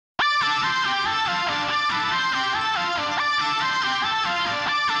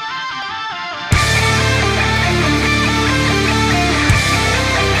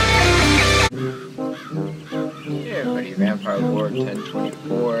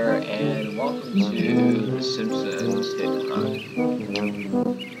1024, and welcome to the Simpsons Hit Run.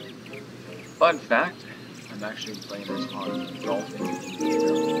 Fun fact, I'm actually playing this on Dolphin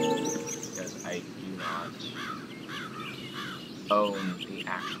because I do not own the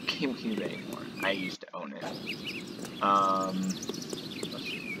actual GameCube anymore. I used to own it. Let's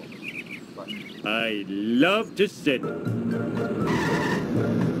see, what was the button? I love to sit.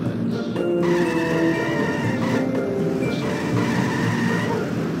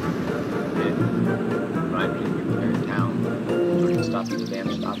 Stop at the damn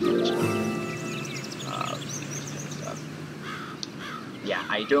stop sign. Yeah,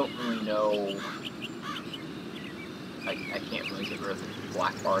 I don't really know. I can't really get rid of the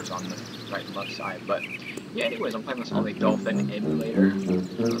black bars on the right and left side, but yeah. Anyways, I'm playing this on the Dolphin emulator.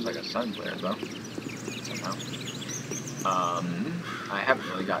 Looks like a sun flare though. Somehow. I haven't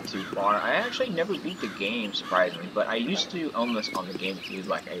really got too far. I actually never beat the game, surprisingly, but I used to own this on the GameCube,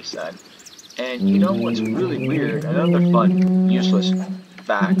 like I said. And you know what's really weird? Another fun, useless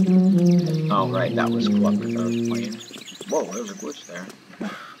fact. Oh, right, that was cooperative I was playing. Whoa, there was a glitch there.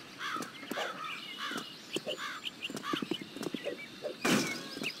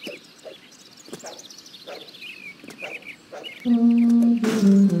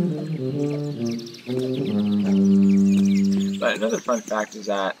 But another fun fact is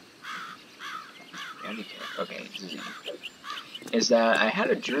that... Okay, this is easy. Is that I had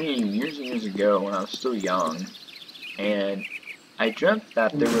a dream years and years ago when I was still young, and I dreamt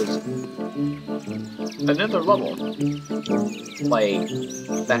that there was another level, like,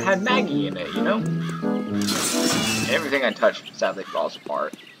 that had Maggie in it, you know? And everything I touched sadly falls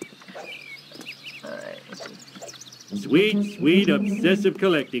apart. Alright, let's see. Sweet, sweet, obsessive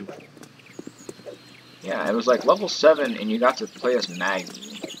collecting. Yeah, it was like level 7, and you got to play as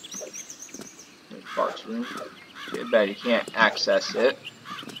Maggie. There's Bart's room. Too bad you can't access it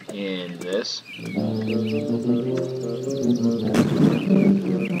in this.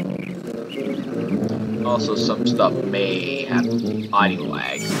 Also, some stuff may have audio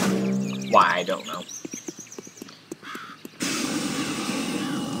lag. Why, I don't know.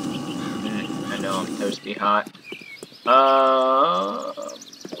 I know I'm toasty hot. Whoa.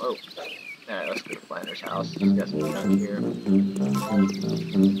 Alright, let's go to Flanders' house. He's got some junk here.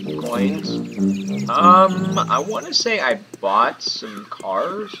 Coins. I want to say I bought some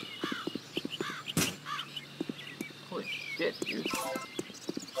cars. Holy shit, dude.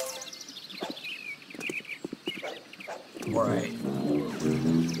 Right.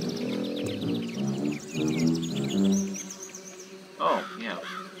 Oh, yeah.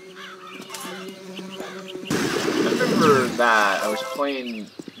 I remember that I was playing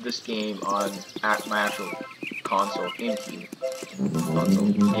this game on my actual console, GameCube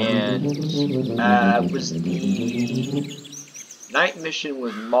console, and it was the night mission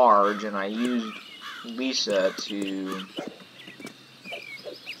with Marge, and I used Lisa to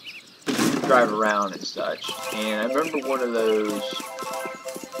drive around and such. And I remember one of those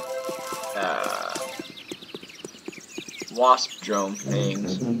wasp drone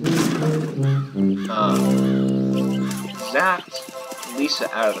things zapped Lisa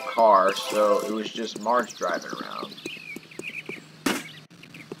out of the car, so it was just Marge driving around.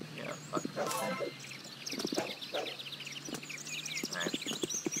 Yeah, fuck that thing. Alright.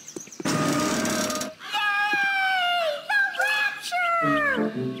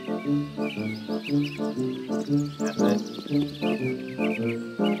 That's it.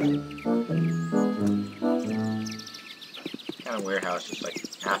 Kind of weird how it's just like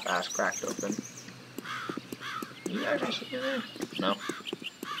half-ass cracked open. You guys actually in there? No.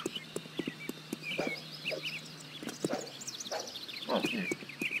 Oh,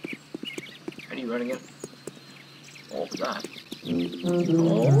 How do you run again? What was that?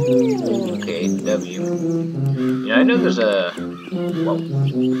 Oh, okay, W. Yeah, I know there's a... Well,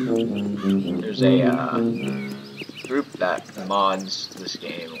 there's a, group that mods this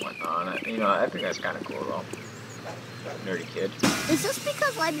game and whatnot. You know, I think that's kind of cool, though. Nerdy kid. Is this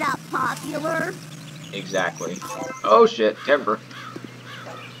because I'm not popular? Exactly. Oh shit, timber.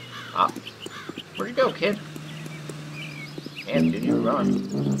 Ah. Where'd you go, kid? And did you run?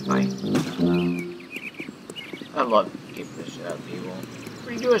 Hi. I love kicking this shit out of people. What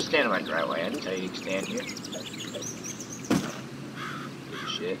are you doing standing in my driveway? I didn't tell you to stand here. Good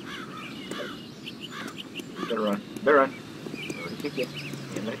shit. Better run. Better run. I'm gonna kick you.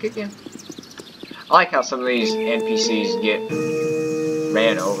 I'm gonna kick you. I like how some of these NPCs get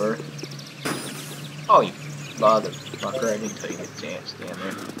ran over. Oh, you motherfucker, I didn't tell you to stand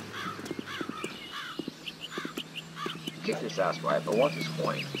there. Kick this ass right, but what's his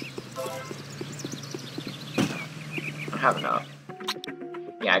coin? I have enough.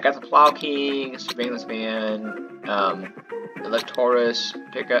 Yeah, I got the Plow King, Surveillance Van, Electorus,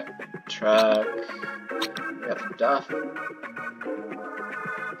 Pickup Truck. We got the Dolphin.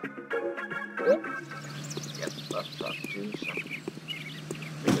 We got the Buff Truck too, so.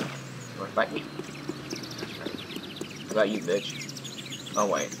 You wanna fight me? How about you, bitch? Oh,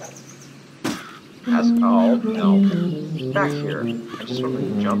 wait. Oh, no. Back here. I just want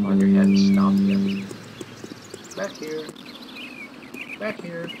to jump on your head and stomp you. Back here. Back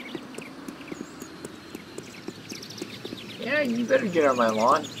here. Yeah, you better get on my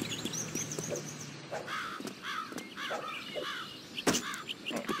lawn.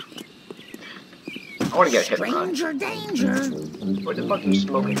 I want to get a hit run. Stranger danger. What the fuck are you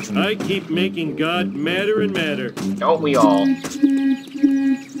smoking? I keep making God madder and madder. Don't we all?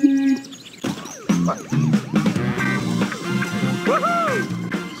 What? Woohoo!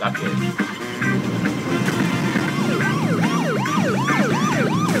 Suck it.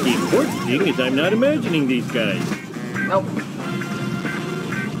 The important thing is I'm not imagining these guys. Nope.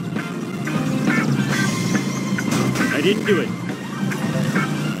 I didn't do it.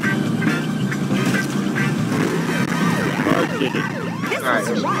 Mark did it. Alright,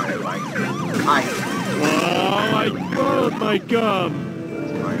 there's Mario Bike. Hi. Oh my gum.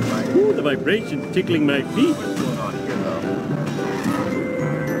 There's Mario Bike. Ooh, the vibration's tickling my feet. What's going on here,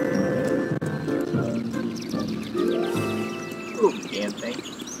 though? Ooh, damn thing.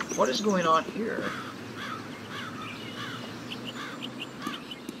 What is going on here?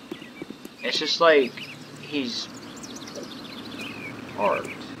 It's just like he's parked.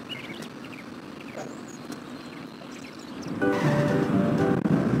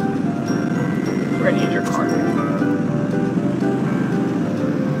 We're gonna need your car.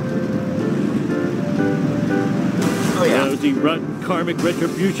 Oh yeah. Lousy, rotten, karmic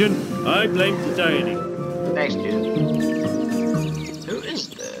retribution. I blame society. Thanks, dude. Who is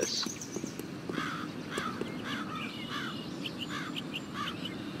this?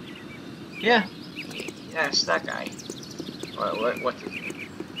 Yeah. Yeah, it's that guy. What's it?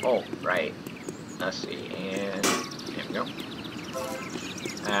 Oh, right. Let's see, and there we go.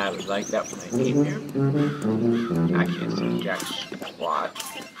 I was like that when I came here. I can't see jack squat.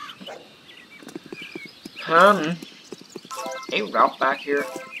 Hey, Ralph back here.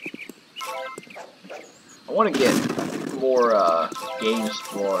 I want to get more games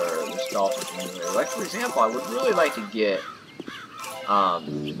for this Dolphin Emulator. Like, for example, I would really like to get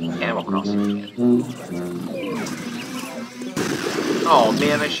Animal Crossing again. Oh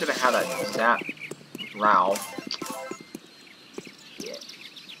man, I should have had a zap Ralph. Shit.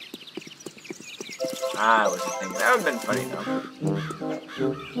 I was thinking that would have been funny though.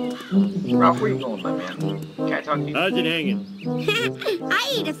 Ralph, where you going, my man? Can I talk to you? How's it hanging? I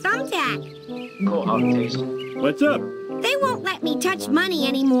ate a thumbtack. Cool, how's it taste? What's up? They won't let me touch money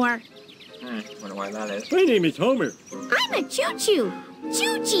anymore. Wonder why that is. My name is Homer. I'm a choo-choo.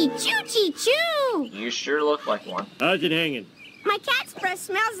 Choo-chee, choo-chee, choo. You sure look like one. How's it hanging? My cat's breath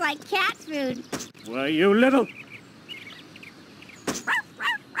smells like cat food. Why, you little...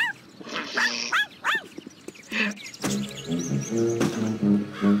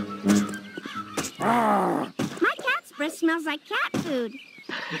 My cat's breath smells like cat food.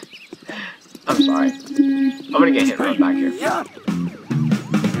 I'm sorry. I'm gonna get hit right back here.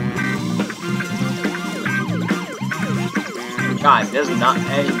 God, does not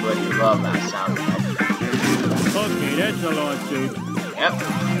anybody love that sound effect? Okay, that's a lawsuit. Yep.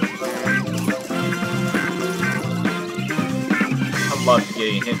 I love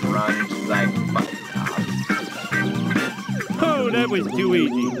getting hit and run like fucking God. Oh, that was too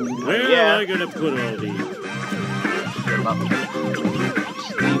easy. Where Yeah. am I gonna put all these? Good luck.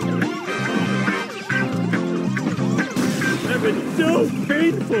 That was so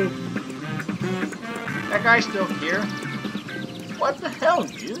painful. That guy's still here? What the hell,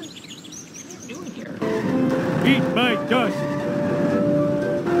 dude? What are you doing here? Eat my dust.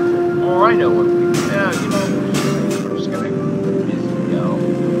 Oh, I know what we do. Yeah, you know, we're just gonna go.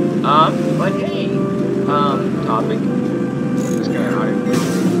 But hey, topic. Just gonna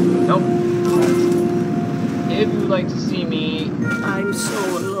nope. If you'd like to see me, I'm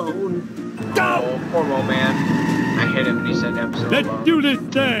so alone. oh, poor Mo man. I hit him and he said I'm so Let's alone. do this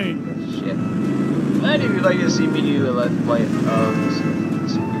thing. Shit. But if you'd like to see me do a let's play of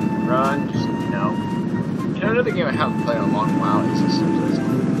this run, just let me know. You know, another game I haven't played in a long while is the Simpsons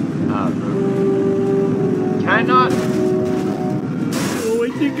Can I not? Oh, I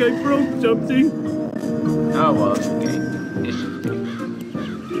think I broke something. Oh, well, it's okay. It's just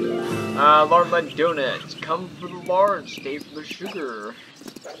okay. Lard Lead Donuts. Come for the lard, stay for the sugar.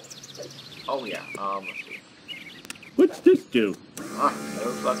 Oh, yeah, let's see. What's this do? Ah, no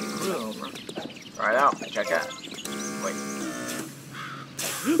fucking clue, Homer. Try it out. Check out. Wait.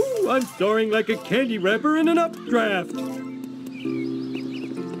 Ooh, I'm soaring like a candy wrapper in an updraft. I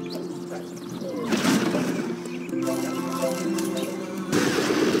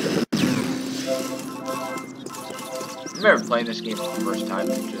remember playing this game for the first time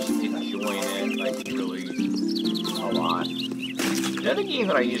and just enjoying it, like, really a lot. Another game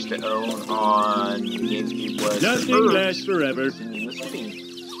that I used to own on GameCube was Nothing lasts forever. in the City.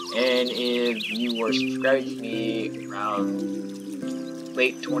 And if you were subscribed to me around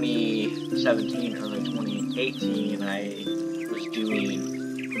late 2017, early 2018, I was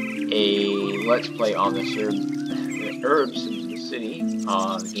doing a Let's Play on the Herbs in the City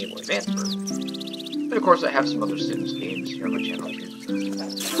on the Game Boy Advance version. And of course, I have some other Sims games here on my channel too.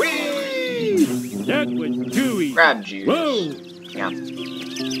 Whee! That was gooey. Crab juice. Whoa! Yeah.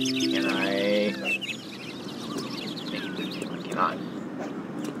 Can I? I cannot.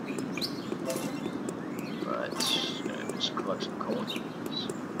 But just collect some coins.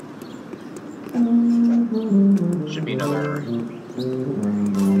 Should be another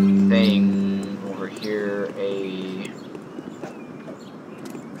thing over here.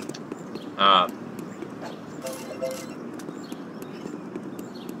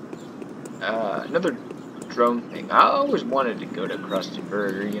 Another drone thing. I always wanted to go to Krusty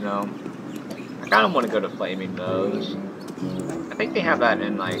Burger, you know. I kind of want to go to Flaming Nose. I think they have that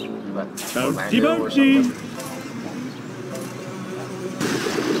in, like, what, Orlando or something.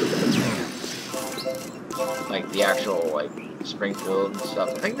 Like, the actual, like, Springfield and stuff.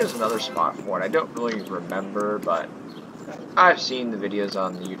 I think there's another spot for it. I don't really remember, but I've seen the videos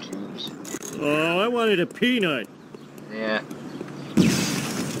on the YouTubes. Oh, I wanted a peanut. Yeah.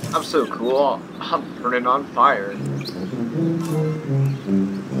 I'm so cool. I'm burning on fire.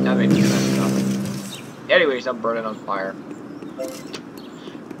 That made me messed up. Anyways, I'm burning on fire.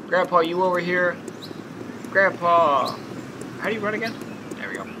 Grandpa, you over here? Grandpa! How do you run again? There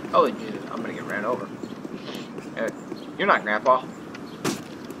we go. Holy Jesus, I'm gonna get ran over. You're not Grandpa.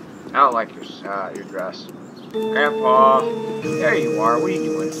 I don't like your dress. Grandpa! There you are. What are you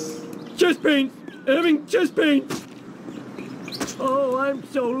doing? Chest pain! Having chest pain! Oh, I'm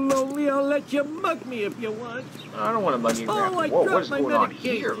so lonely, I'll let you mug me if you want. I don't want to mug you, Grandpa. Oh, I Whoa, what dropped is my going on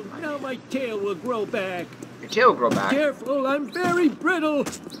here? medication. Now my tail will grow back. Your tail will grow back. Careful, I'm very brittle.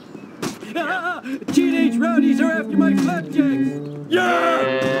 Ah, teenage rowdies are after my flapjacks. Yeah!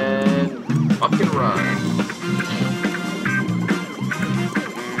 And fucking run.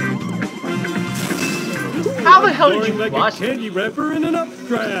 How the hell did you like bust a candy wrapper in an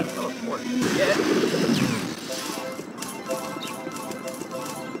updraft? Oh, of course. Yeah.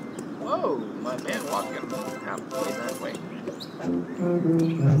 Whoa, my man walking halfway that way.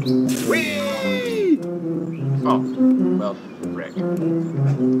 Whee! Oh, well, frick.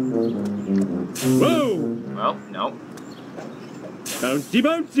 Whoa! Well, no. Bouncy,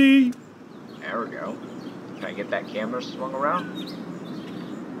 bouncy! There we go. Can I get that camera swung around?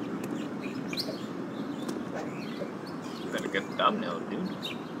 Got a good thumbnail, dude.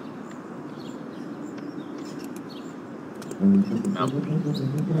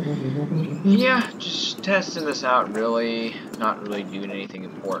 Yeah, just testing this out, really. Not really doing anything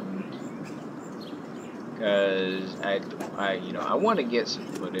important. Because I want to get some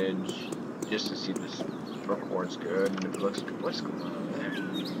footage just to see if this records good and if it looks good. What's going on over there?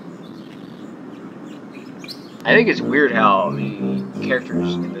 I think it's weird how the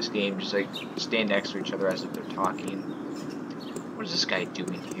characters in this game just like stand next to each other as if they're talking. What is this guy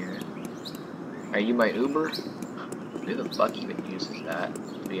doing here? Are you my Uber? Who the fuck even uses that,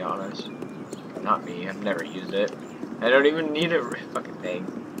 to be honest? Not me, I've never used it. I don't even need a fucking thing.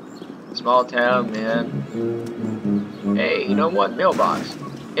 Small town, man. Hey, you know what? Mailbox.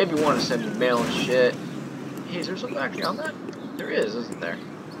 If you want to send me mail and shit. Hey, is there something actually on that? There is, isn't there?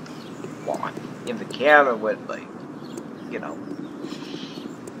 Why? If the camera would, like, you know.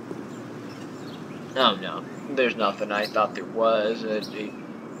 Oh, no. There's nothing. I thought there was.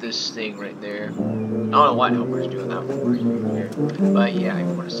 This thing right there. I don't know why Homer's doing that for you. But yeah, if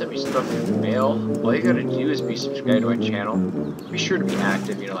you want to send me stuff in the mail, all you gotta do is be subscribed to my channel. Be sure to be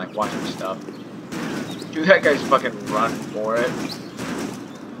active, you know, like watching stuff. Dude, that guy's fucking run for it.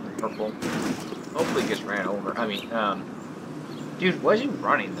 Purple. Hopefully he gets ran over. I mean, dude, why is he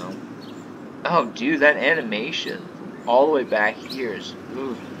running though? Oh, dude, that animation all the way back here is,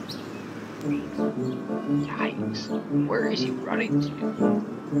 ooh. Yikes. Where is he running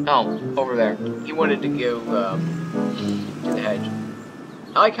to? Oh, over there. He wanted to go, to the hedge.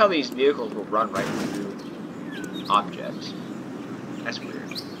 I like how these vehicles will run right through objects. That's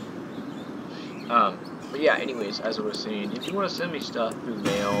weird. But yeah, anyways, as I was saying, if you want to send me stuff through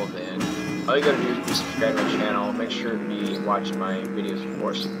mail, then all you gotta do is be subscribed to my channel. Make sure to be watching my videos, of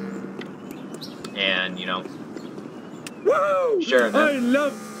course. And, you know, Whoa! share them. I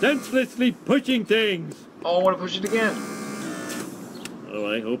love senselessly pushing things. Oh, I want to push it again. Oh,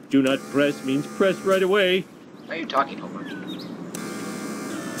 I hope do not press means press right away. Why are you talking, Homer?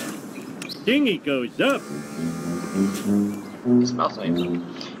 Dinghy goes up. It smells like.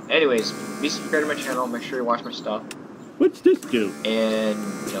 Anyways, be subscribed to my channel. Make sure you watch my stuff. What's this do? And,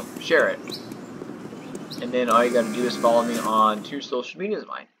 you know, share it. And then all you gotta do is follow me on 2 social medias of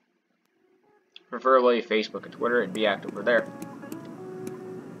mine. Preferably Facebook and Twitter, and be active over there.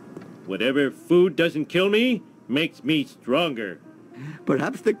 Whatever food doesn't kill me makes me stronger.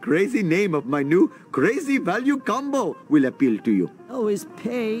 Perhaps the crazy name of my new crazy value combo will appeal to you. Oh, his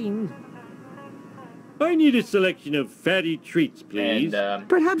pain. I need a selection of fatty treats, please. And,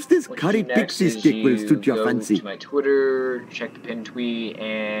 Perhaps this what curry you do next pixie is stick will you suit your go fancy. to my Twitter, check the pinned tweet,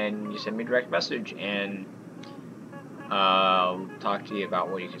 and you send me a direct message, and I'll talk to you about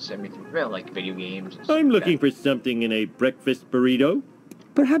what you can send me through mail, like video games. And stuff I'm like looking that. for something in a breakfast burrito.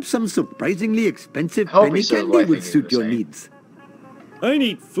 Perhaps some surprisingly expensive Hope penny he says candy what I will think he suit was your saying. needs. I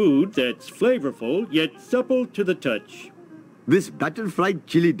need food that's flavorful yet supple to the touch. This battle-fried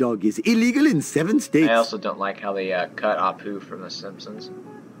chili dog is illegal in 7 states. I also don't like how they cut Apu from The Simpsons.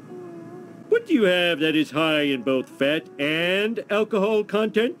 What do you have that is high in both fat and alcohol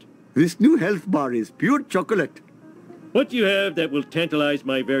content? This new health bar is pure chocolate. What do you have that will tantalize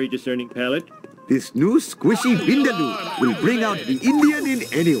my very discerning palate? This new squishy vindaloo will bring out the Indian in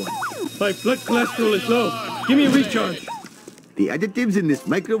anyone. My blood cholesterol is low. Give me a recharge. The additives in this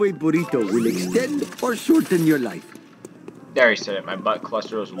microwave burrito will extend or shorten your life. There, he said it. My butt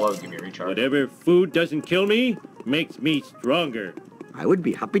cholesterol is low. Give me a recharge. Whatever food doesn't kill me makes me stronger. I would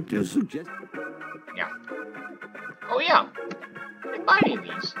be happy to suggest... Yeah. Oh, yeah. I didn't buy any of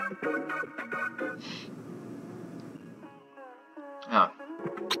these. Huh.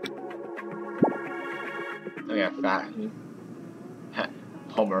 Oh, yeah, fat.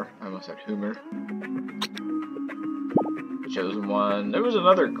 Homer. I almost said Hoomer. Chosen one. There was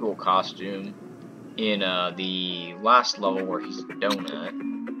another cool costume in the last level where he's a donut.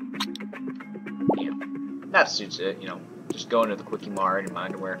 Yeah, that suits it, you know. Just go into the Quickie Mart in my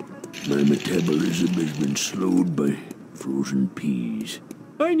underwear. My metabolism has been slowed by frozen peas.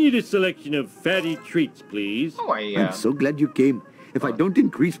 I need a selection of fatty treats, please. Oh, I'm so glad you came. If I don't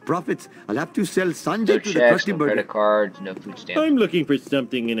increase profits, I'll have to sell no Sanjay to the checks, Krusty no Burger. credit cards, no food stamps. I'm looking for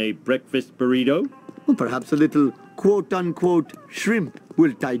something in a breakfast burrito. Or perhaps a little quote-unquote shrimp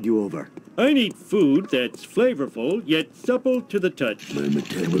will tide you over. I need food that's flavorful yet supple to the touch. My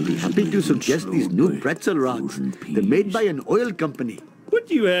metabolism Happy to has been suggest these slowed new by pretzel rods. frozen They're made peas. by an oil company. What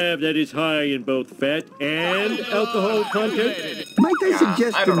do you have that is high in both fat and alcohol content? Might I Yeah,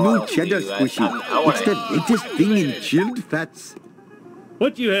 suggest I the don't know new what to cheddar do. I squishy? wanna- It's the latest thing in chilled fats.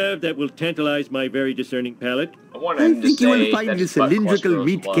 What do you have that will tantalize my very discerning palate? I want I him to think you will say find that the his butt cylindrical cholesterol is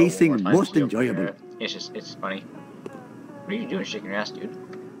meat low casing one more time most so you don't enjoyable. care. It's funny. What are you doing shaking your ass, dude?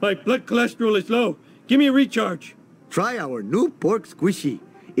 My blood cholesterol is low. Give me a recharge. Try our new pork squishy.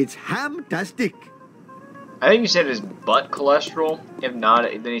 It's ham-tastic. I think he said his butt cholesterol. If not,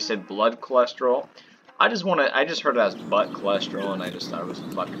 then he said blood cholesterol. I just heard it as butt cholesterol, and I just thought it was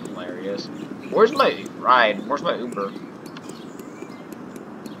fucking hilarious. Where's my ride? Where's my Uber?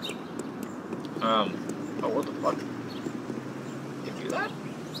 Oh, what the fuck? Did you do that?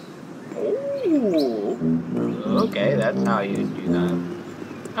 Oh, okay, that's how you do that.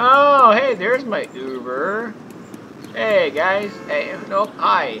 Oh, hey, there's my Uber. Hey, guys. Hey, no,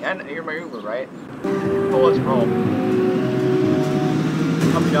 hi. You're my Uber, right? Oh, let's roll.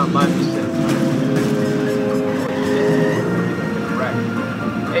 Hope you don't mind me sitting. Correct.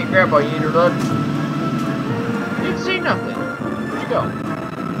 Hey, Grandpa, you need your lunch? You didn't see nothing. Where'd you go?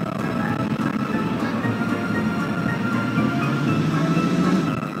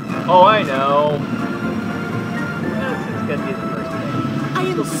 Oh, I know. It's gonna be the first day. I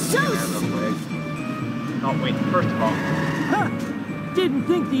am so Oh, wait, first of all. Ha! Didn't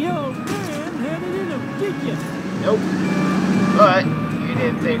think the old man had it in him, did you? Nope. But you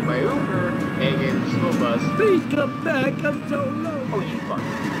didn't think my Uber and gave the school bus. Please come back. I'm so low. Oh, you fuck.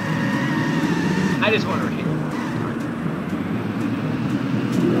 I just want to hit you.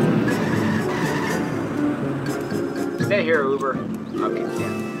 Stay here, Uber. Okay,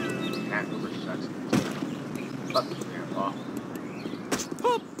 yeah. That Uber sucks. Fuck you, Grandpa.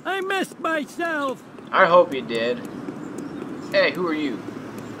 Oop, I messed myself. I hope you did. Hey, who are you?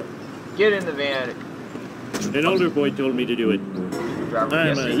 Get in the van. An older boy told me to do it. driver. I'm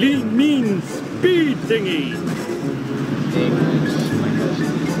Yes, a he lean, mean speed thingy. Dave is my cousin.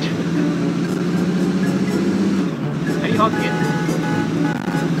 How do you honk again?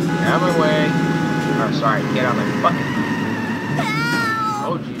 Get out of my way. Oh, sorry. Get out of my fucking way.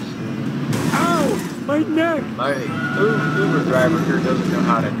 Oh, jeez. Ow! My neck! My Uber driver here doesn't know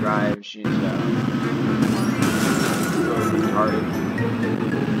how to drive. She's, retarded.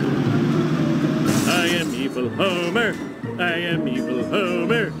 I am evil Homer. I am evil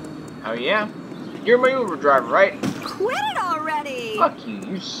Homer. Oh, yeah? You're my Uber driver, right? Quit it already! Fuck you.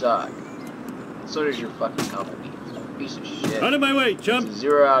 You suck. So does your fucking company. Piece of shit. Out of my way, It's chump. a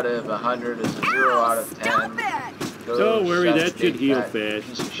 0 out of 100. It's a 0 out of 10. Stop it! Go Don't worry, suck that should big heal fat fast.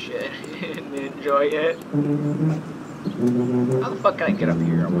 Piece of shit. And enjoy it. How the fuck can I get up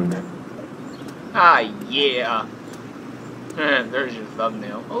here, I wonder? Ah, yeah. There's your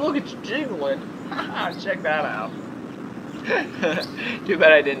thumbnail. Oh, look, it's jiggling. Check that out. Too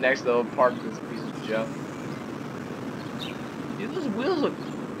bad I didn't accidentally park this piece of junk. Dude, those wheels look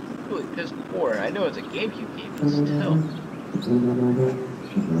really piss poor. I know it's a GameCube game, but still.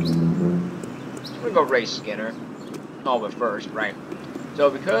 I'm gonna go race Skinner. Oh, but first, right. So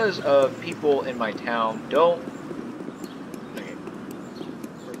because of people in my town don't... Okay.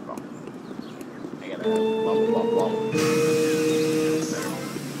 First of all, I gotta blah.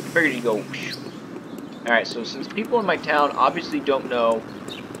 I figured you'd go... Alright, so since people in my town obviously don't know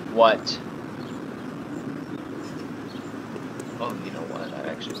what... Oh, you know what? That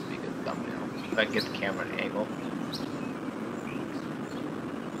actually would be a good thumbnail. If I can get the camera at an angle.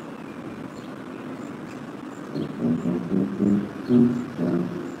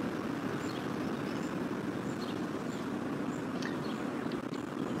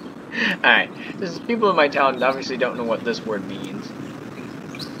 Alright, since people in my town obviously don't know what this word means.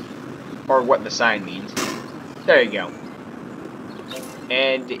 Or what the sign means. There you go.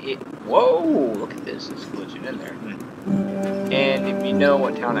 And it... Whoa! Look at this. It's glitching in there. And if you know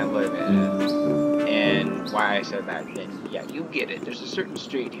what town I live in, and why I said that, then yeah, you get it. There's a certain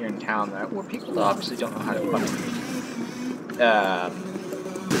street here in town where people obviously don't know how to fucking...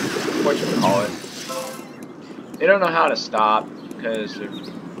 what you call it. They don't know how to stop, because they're...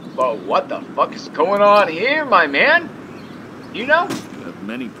 Whoa, what the fuck is going on here, my man? You know?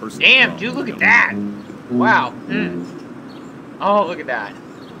 Many personal Damn, dude, look at that! Wow. Oh, look at that.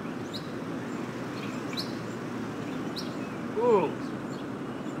 Ooh.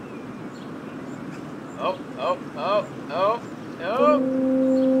 Oh,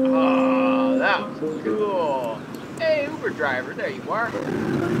 that was cool. Hey, Uber driver, there you are.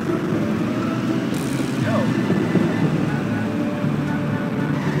 No.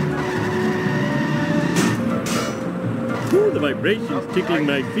 Ooh, the vibration's tickling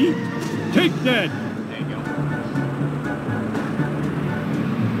my feet. Take that! There you go.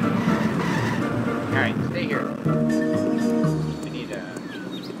 Alright, stay here. I need to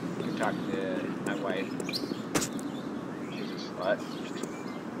talk to my wife. She's a slut.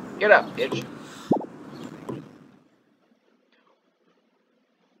 Get up, bitch.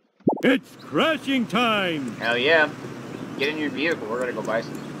 It's crashing time! Hell yeah. Get in your vehicle. We're gonna go buy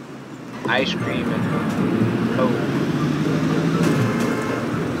some ice cream and Coke.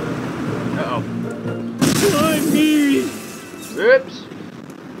 Uh-oh. Why me? Whoops.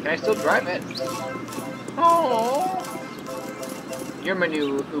 Can I still drive it? Oh. You're my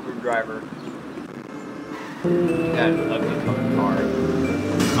new Uber driver. You got an ugly fucking car.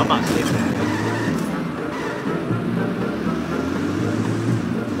 I'm not saving that.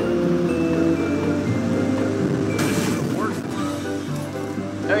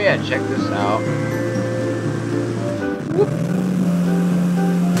 Oh yeah, check this out. Whoop.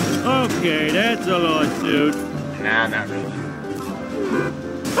 Okay, that's a lawsuit. Nah, not really.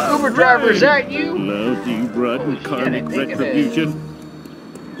 Uber driver, is that you? Lousy, rotten Holy shit, I karmic think it retribution.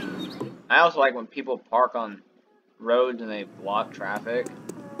 I also like when people park on roads and they block traffic.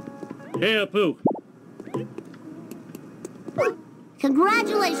 Hey, Apu.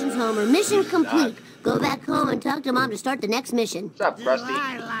 Congratulations, Homer. Mission complete. Go back home and talk to Mom to start the next mission. What's up, Rusty?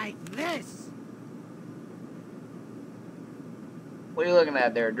 like this. What are you looking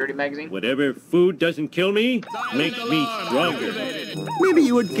at there, Dirty Magazine? Whatever food doesn't kill me makes me stronger. Maybe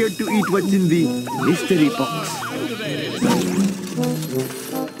you would care to eat what's in the mystery box.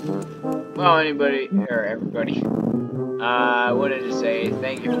 Well, anybody, or everybody, I wanted to say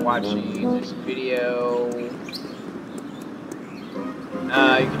thank you for watching this video. You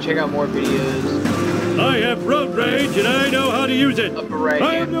can check out more videos. I have road rage and I know how to use it. Upper right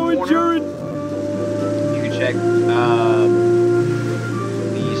I have no insurance. You can check the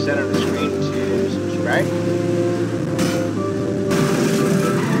center of the screen to subscribe.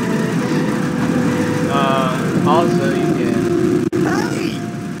 Also, you can.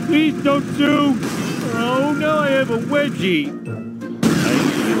 Please don't sue. Oh, now I have a wedgie. I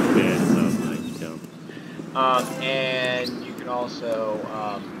feel bad about myself. And you can also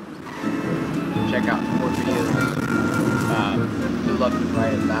check out more videos to left and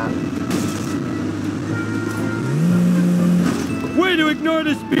right of that. Way to ignore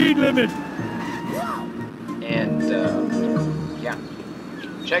the speed limit. And yeah,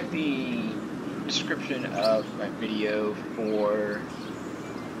 check the description of my video for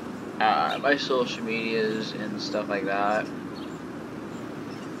my social medias and stuff like that.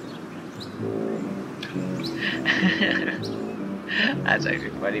 That's actually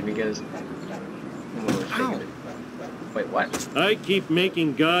funny because wait, what? I keep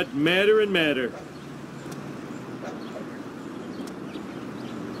making God madder and madder.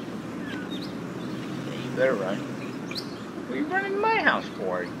 Yeah, you better run. What are you running in my house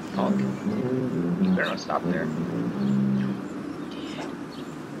for, you punk? You better not stop there.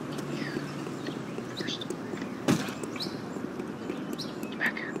 Get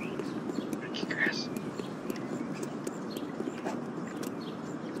back here. Kick grass.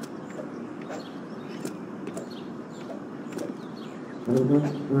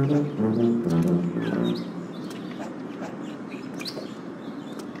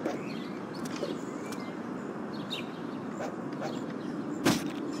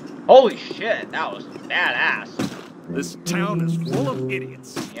 Holy shit, that was badass. This town is full of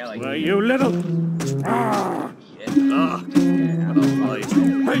idiots. Yeah, like Why, you little... shit. Get out of life.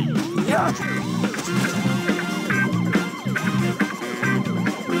 Hey, yeah.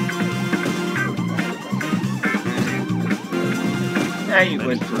 Now you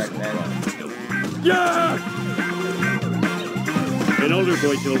went to like that. Yeah! An older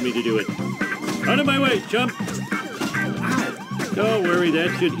boy told me to do it. Out of my way, chump! Don't worry,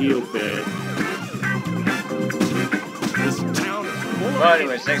 that should heal fast. This town is full of... Well,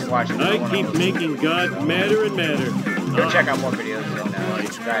 anyways, thanks for watching. I keep making God madder and madder. Go check out more videos and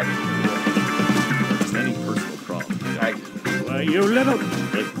subscribe. Many personal problems. Like, Why, you little...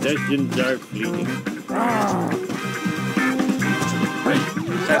 The sessions are fleeting.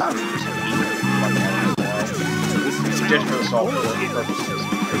 just for the salt purposes.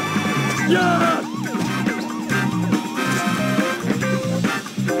 Yeah!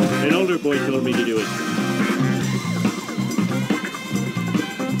 An older boy told me to do it.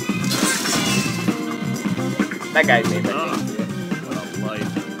 That guy's name. What a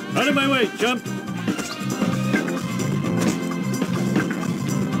life. Out of my way, chump!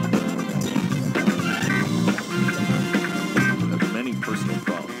 Many personal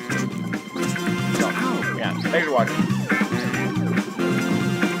problems. Yeah, thanks for watching.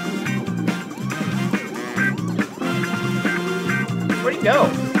 Where'd he go?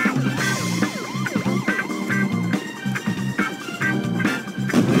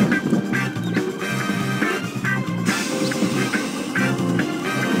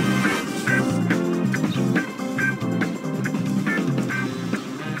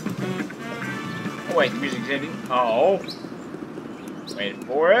 Oh, wait, the music's ending. Oh. Wait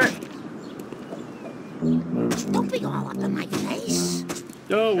for it. Don't be all up in my face.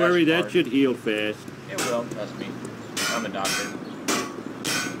 Don't worry, That's that hard. should heal fast. It will, trust me. I'm a doctor.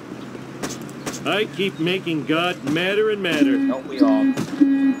 I keep making God madder and madder. Don't we all?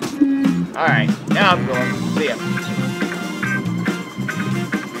 Alright, now I'm going. See ya.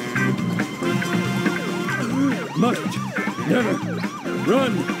 Must never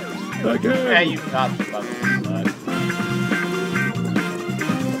run again. Yeah, you got the fucking slut.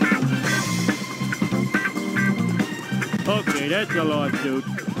 Okay, that's a lawsuit.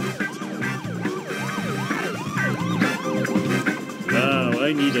 Now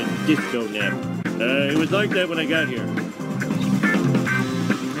I need a disco nap. It was like that when I got here.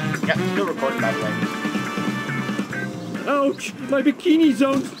 Yeah, still recording by the way. Ouch! My bikini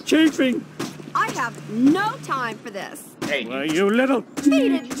zone's chafing. I have no time for this. Hey, Why, you little...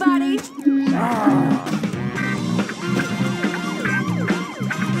 Beat it, buddy.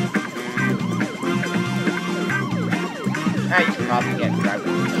 hey, you caught me again, driver.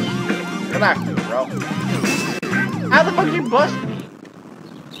 Come after me, bro. How the fuck did you bust me?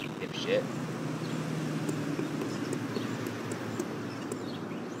 Dipshit.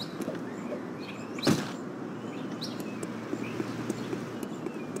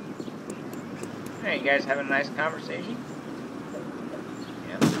 Hey, you guys having a nice conversation?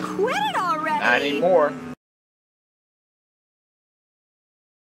 Yeah. Quit it already. Not anymore.